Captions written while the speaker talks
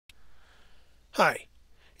Hi,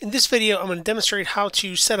 in this video I'm going to demonstrate how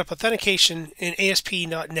to set up authentication in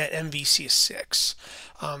ASP.NET MVC6.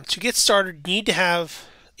 To get started, you need to have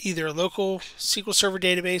either a local SQL Server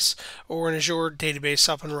database or an Azure database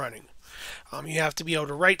up and running. You have to be able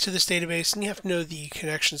to write to this database and you have to know the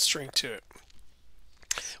connection string to it.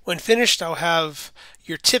 When finished, I'll have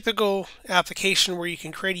your typical application where you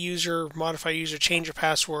can create a user, modify a user, change your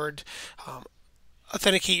password,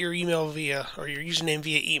 authenticate your email via, or your username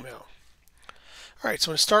via email. Alright, so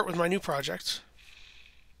I'm going to start with my new project.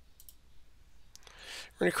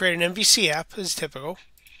 We're going to create an Mvc app as typical.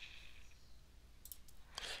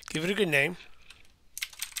 Give it a good name.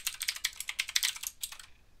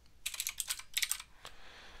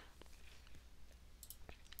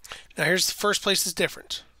 Now here's the first place that's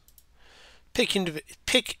different. Pick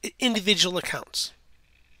individual accounts.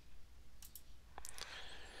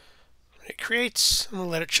 When it creates, I'm going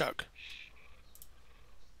to let it chug.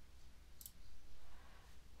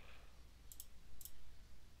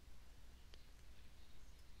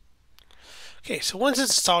 Okay, so once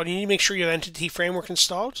it's installed, you need to make sure you have Entity Framework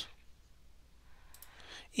installed.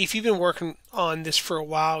 If you've been working on this for a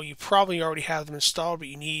while, you probably already have them installed, but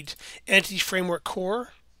you need Entity Framework Core,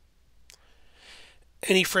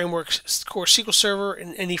 Any Framework Core SQL Server,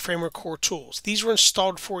 and Any Framework Core Tools. These were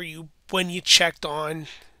installed for you when you checked on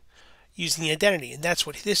using the identity, and that's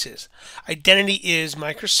what this is. Identity is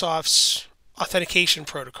Microsoft's authentication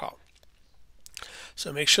protocol.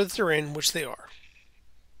 So make sure that they're in, which they are.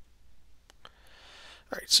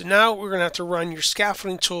 Alright, so now we're going to have to run your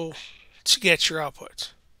scaffolding tool to get your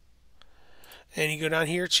output. And you go down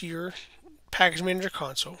here to your Package Manager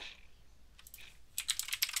console.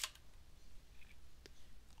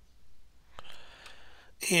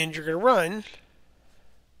 And you're going to run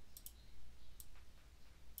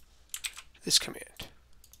this command.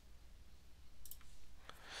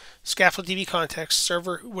 Scaffold DB context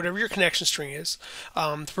server, whatever your connection string is,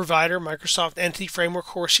 the provider, Microsoft Entity Framework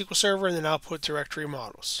Core SQL Server, and then output directory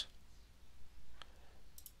models.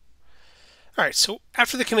 Alright, so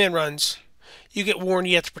after the command runs, you get warned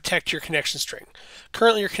you have to protect your connection string.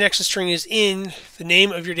 Currently, your connection string is in the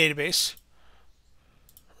name of your database.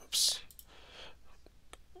 Oops.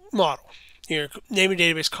 Model. Your name of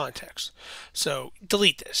database context. So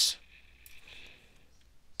delete this.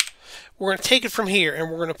 We're going to take it from here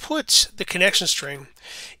and we're going to put the connection string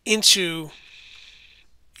into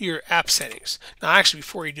your app settings. Now actually,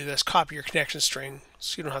 before you do this, copy your connection string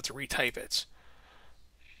so you don't have to retype it.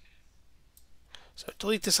 So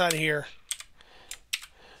delete this out of here,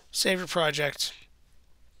 save your project,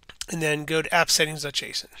 and then go to app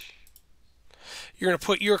settings.json. You're going to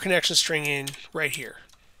put your connection string in right here.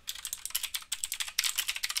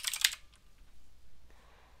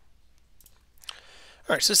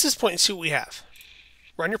 Alright, so at this point, let's see what we have.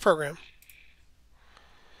 Run your program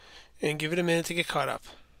and give it a minute to get caught up.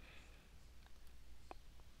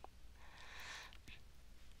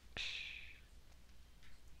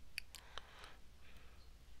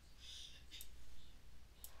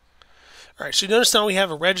 Alright, so notice now we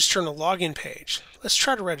have a register and a login page. Let's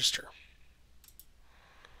try to register.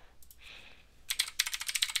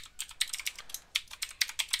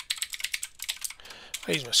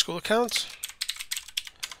 I use my school account.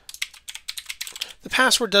 The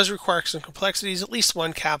password does require some complexities, at least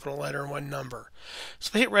one capital letter and one number. So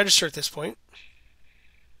if I hit register at this point,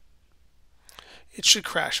 it should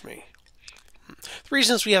crash me. The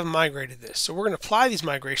reason is we haven't migrated this. So we're going to apply these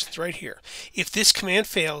migrations right here. If this command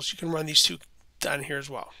fails, you can run these two down here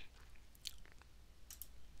as well.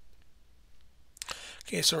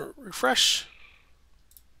 Okay, so refresh.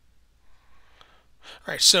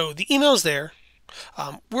 Alright, so the email is there.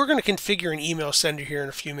 We're going to configure an email sender here in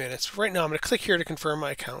a few minutes. Right now I'm going to click here to confirm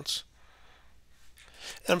my accounts.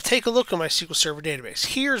 And I'm going to take a look at my SQL Server database.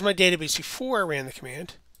 Here's my database before I ran the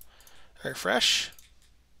command. I refresh.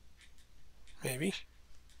 Maybe.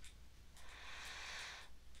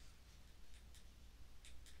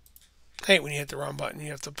 I hate when you hit the wrong button.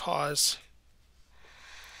 You have to pause.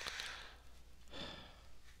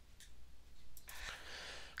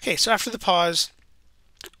 Okay, so after the pause,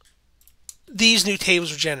 these new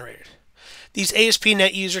tables are generated. These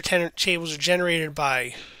ASP.NET user tenant tables are generated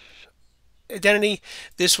by identity.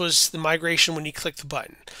 This was the migration when you click the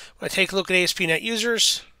button. When I take a look at ASP.NET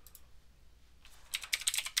users,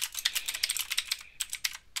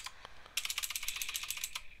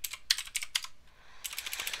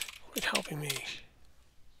 quit helping me.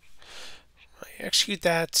 I execute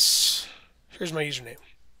that. Here's my username.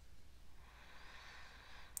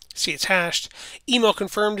 See, it's hashed. Email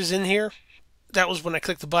confirmed is in here. that was when I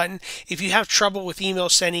clicked the button. If you have trouble with email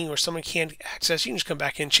sending or someone can't access, you can just come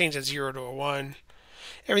back in, change that 0 to a 1.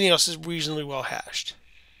 Everything else is reasonably well hashed.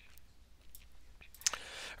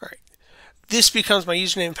 All right. This becomes my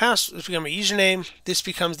username and password. This becomes my username. This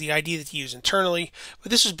becomes the ID that you use internally.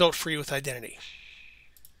 But this was built for you with identity.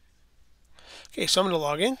 Okay, so I'm going to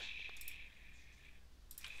log in.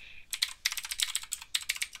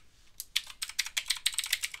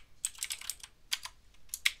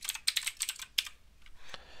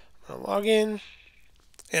 I'm going to log in,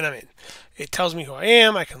 and I'm in. It tells me who I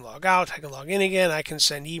am. I can log out. I can log in again. I can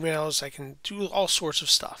send emails. I can do all sorts of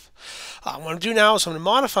stuff. What I'm going to do now is I'm going to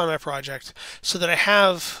modify my project so that I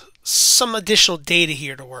have some additional data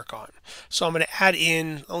here to work on. So I'm going to add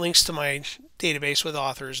in links to my database with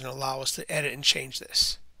authors and allow us to edit and change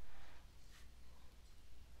this.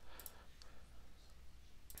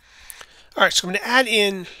 All right, so I'm going to add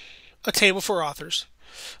in a table for authors.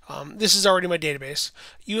 This is already my database.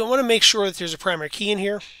 You want to make sure that there's a primary key in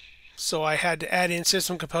here. So I had to add in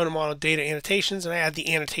system component model data annotations, and I add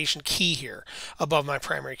the annotation key here above my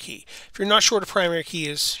primary key. If you're not sure what a primary key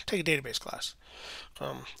is, take a database class.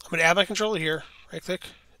 I'm going to add my controller here. Right click,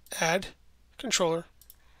 add controller.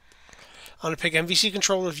 I'm going to pick MVC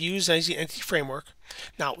controller views as the entity framework.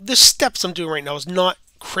 Now, this steps I'm doing right now is not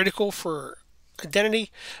critical for identity,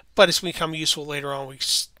 but it's going to become useful later on. We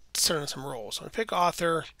start on some roles. I'm going to pick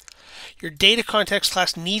author. Your data context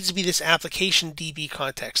class needs to be this application DB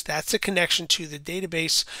context. That's a connection to the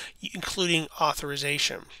database, including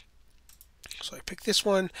authorization. So I pick this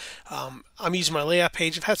one. I'm using my layout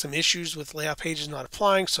page. I've had some issues with layout pages not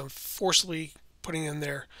applying, so I'm forcibly putting in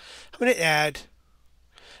there. I'm going to add.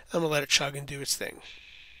 I'm going to let it chug and do its thing.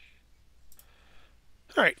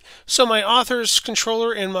 All right, so my authors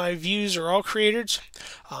controller and my views are all created.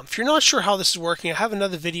 If you're not sure how this is working, I have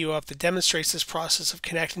another video up that demonstrates this process of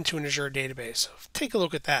connecting to an Azure database. So take a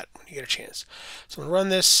look at that when you get a chance. So I'm going to run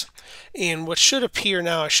this, and what should appear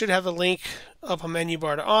now, I should have a link up a menu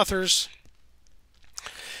bar to authors,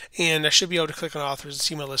 and I should be able to click on authors and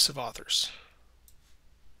see my list of authors.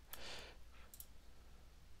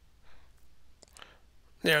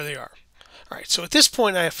 There they are. All right, so at this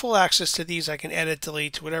point, I have full access to these. I can edit,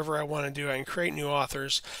 delete, whatever I want to do. I can create new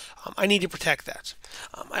authors. I need to protect that.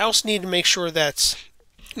 I also need to make sure that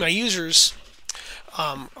my users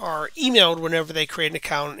are emailed whenever they create an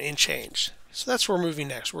account and change. So that's where we're moving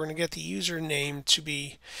next. We're going to get the username to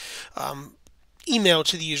be emailed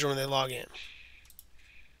to the user when they log in.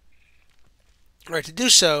 All right, to do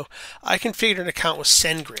so, I configured an account with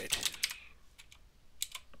SendGrid.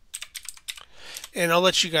 And I'll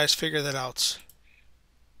let you guys figure that out.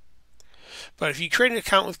 But if you create an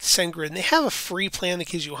account with SendGrid, and they have a free plan that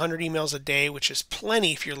gives you 100 emails a day, which is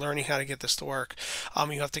plenty if you're learning how to get this to work.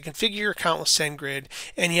 You have to configure your account with SendGrid,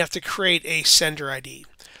 and you have to create a sender ID.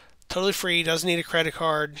 Totally free, doesn't need a credit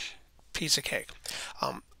card, piece of cake.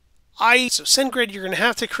 So SendGrid, you're going to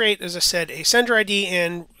have to create, as I said, a sender ID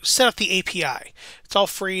and set up the API. It's all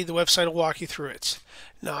free. The website will walk you through it.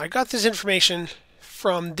 Now, I got this information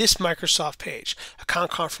from this Microsoft page, account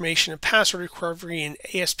confirmation and password recovery in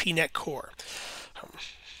ASP.NET Core.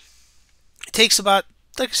 It takes about,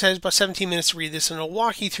 like I said, about 17 minutes to read this, and it'll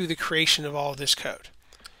walk you through the creation of all of this code.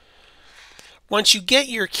 Once you get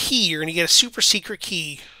your key, you're going to get a super secret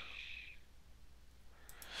key.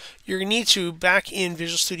 You're going to need to, back in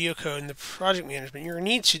Visual Studio Code in the project management, you're going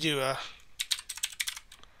to need to do a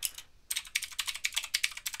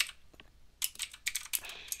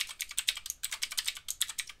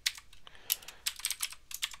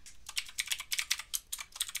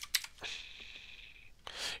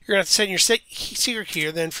You're going to have to set in your secret key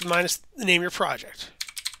here, then minus the name of your project.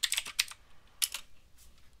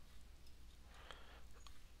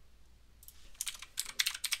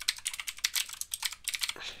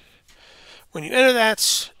 When you enter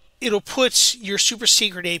that, it'll put your super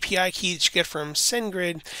secret API key that you get from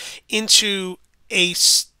SendGrid into a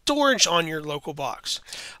storage on your local box.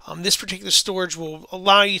 This particular storage will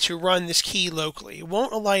allow you to run this key locally. It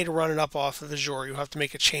won't allow you to run it up off of Azure. You'll have to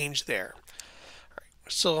make a change there.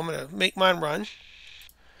 So I'm going to make mine run.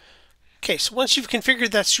 Okay, so once you've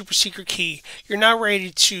configured that super secret key, you're now ready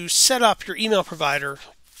to set up your email provider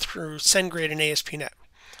through SendGrid and ASP.NET.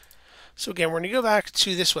 So again, we're going to go back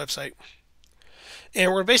to this website,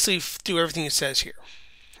 and we're going to basically do everything it says here.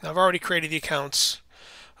 Now, I've already created the accounts.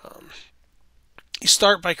 You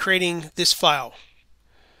start by creating this file.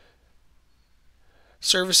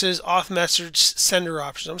 Services, auth message, sender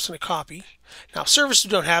options. I'm just going to copy. Now, services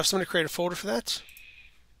we don't have, so I'm going to create a folder for that.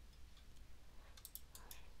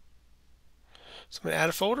 So I'm going to add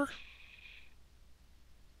a folder.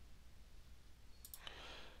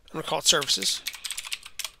 I'm going to call it services.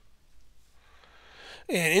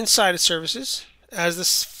 And inside of services, as this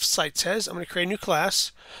site says, I'm going to create a new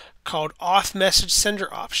class called auth message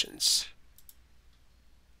sender options.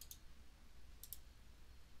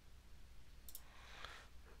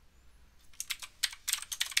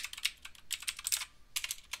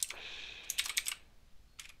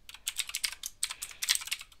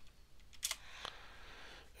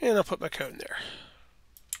 And I'll put my code in there.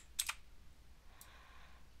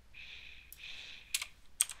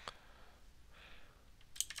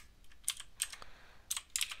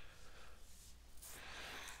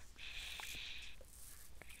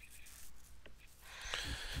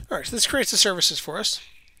 Alright, so this creates the services for us.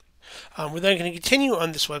 We're then going to continue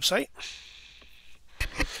on this website.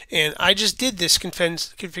 And I just did this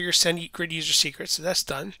configure send grid user secrets, so that's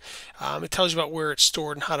done. It tells you about where it's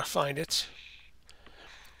stored and how to find it.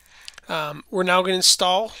 We're now going to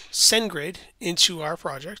install SendGrid into our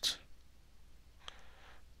project.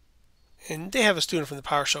 And they have us doing it from the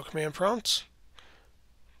PowerShell command prompt.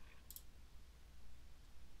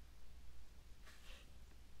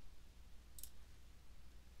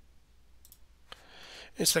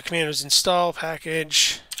 And so the command was install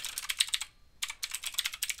package.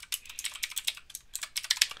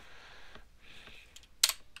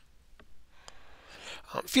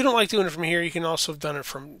 If you don't like doing it from here, you can also have done it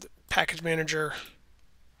from the package manager.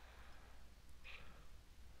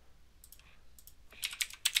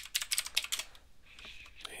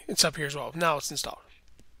 It's up here as well. Now it's installed.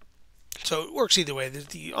 So it works either way.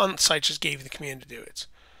 The on-site just gave you the command to do it.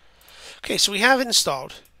 Okay, so we have it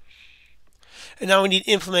installed. And now we need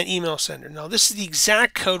to implement email sender. Now this is the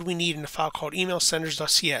exact code we need in a file called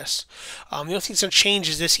emailsenders.cs. The only thing that's going to change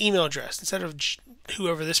is this email address. Instead of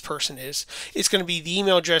whoever this person is, it's going to be the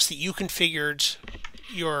email address that you configured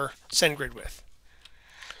your SendGrid with.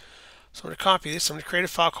 So I'm going to copy this. I'm going to create a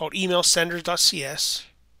file called emailsenders.cs.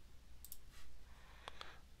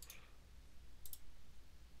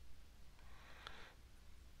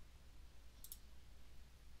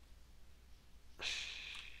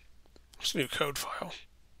 Just a new code file.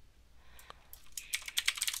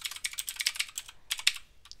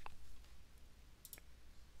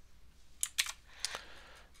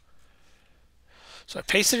 So I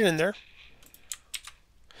pasted it in there.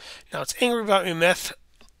 Now it's angry about me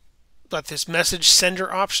about this message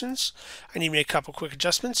sender options. I need to make a couple quick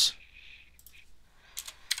adjustments.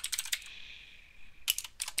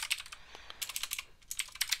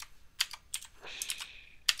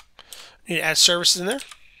 I need to add services in there.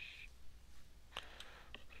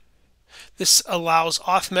 This allows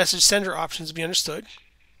auth message sender options to be understood.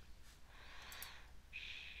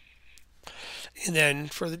 And then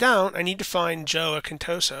further down, I need to find Joe at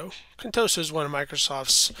Contoso. Contoso is one of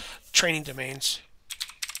Microsoft's training domains.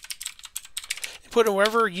 And put in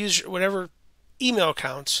whatever email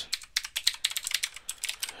accounts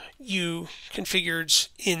you configured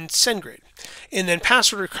in SendGrid. And then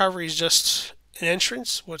password recovery is just an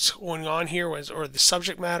entrance. What's going on here or the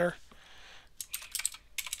subject matter.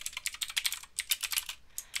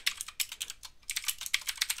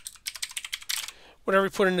 Whatever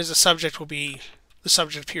you put in as a subject will be the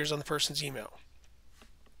subject appears on the person's email.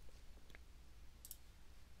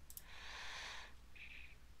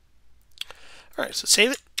 Alright, so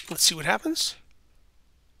save it. Let's see what happens.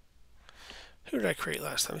 Who did I create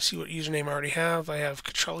last time? Let's see what username I already have. I have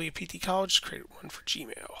Control-E PT College. Just create one for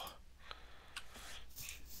Gmail.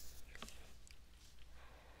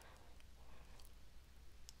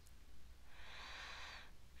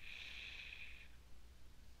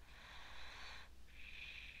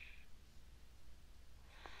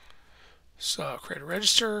 So I'll create a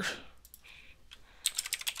register.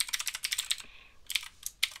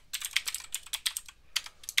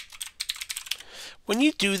 When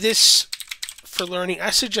you do this for learning, I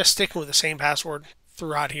suggest sticking with the same password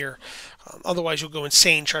throughout here. Otherwise, you'll go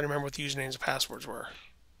insane trying to remember what the usernames and passwords were.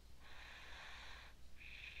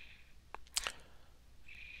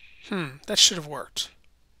 That should have worked.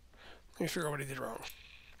 Let me figure out what I did wrong.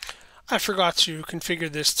 I forgot to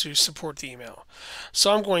configure this to support the email.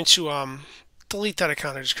 So I'm going to delete that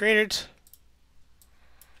account I just created.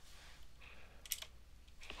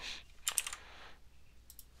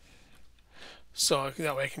 So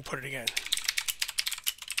that way I can put it again.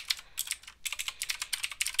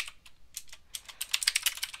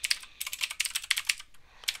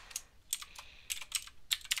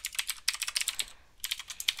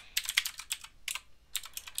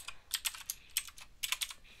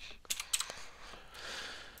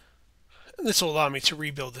 This will allow me to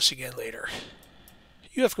rebuild this again later.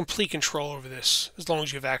 You have complete control over this as long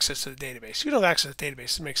as you have access to the database. If you don't have access to the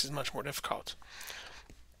database, it makes it much more difficult.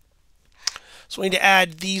 So we need to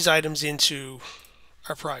add these items into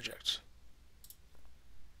our project.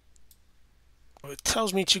 It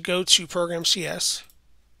tells me to go to Program CS.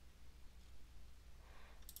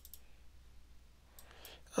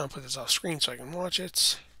 I'll put this off screen so I can watch it.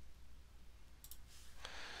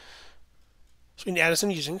 So we need to add some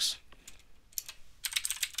usings.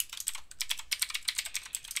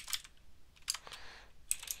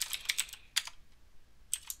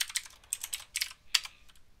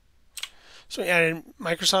 So we added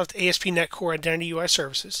Microsoft ASP.NET Core Identity UI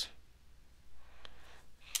Services.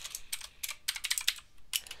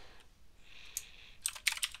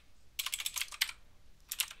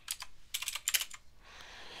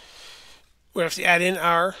 We have to add in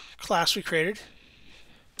our class we created.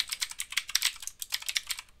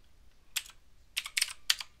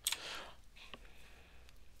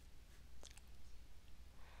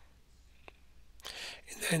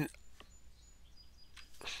 And then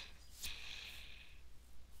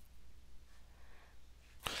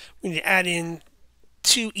we need to add in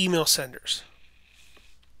 2 email senders.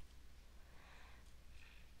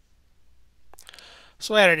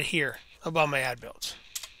 So I added it here above my ad builds.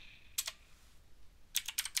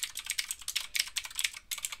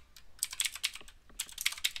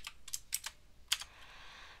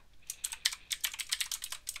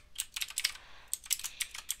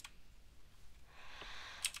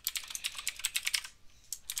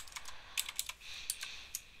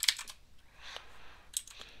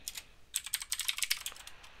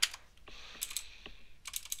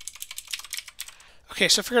 Okay,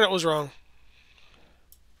 so I figured out what was wrong.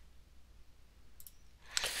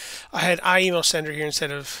 I had iEmail sender here instead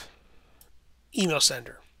of email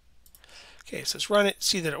sender. Okay, so let's run it,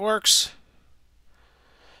 see that it works.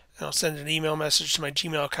 And I'll send an email message to my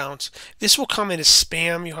Gmail account. This will come in as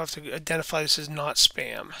spam. You'll have to identify this as not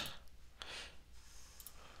spam.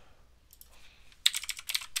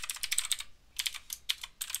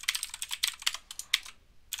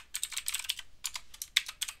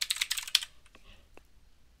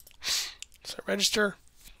 So I register.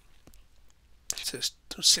 It says,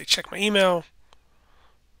 let's say check my email.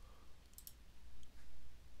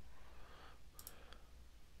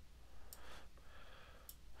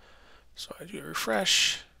 So I do a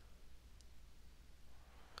refresh.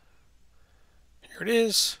 Here it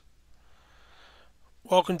is.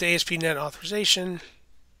 Welcome to ASP.NET Authorization.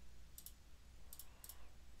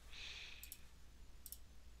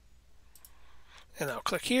 And I'll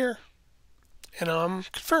click here. And I'm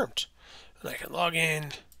confirmed. And I can log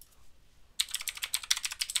in.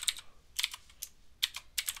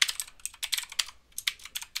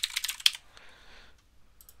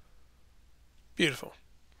 Beautiful.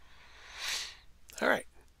 All right.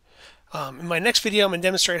 In my next video, I'm going to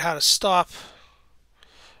demonstrate how to stop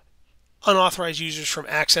unauthorized users from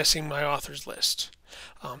accessing my authors list.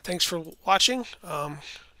 Thanks for watching.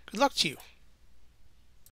 Good luck to you.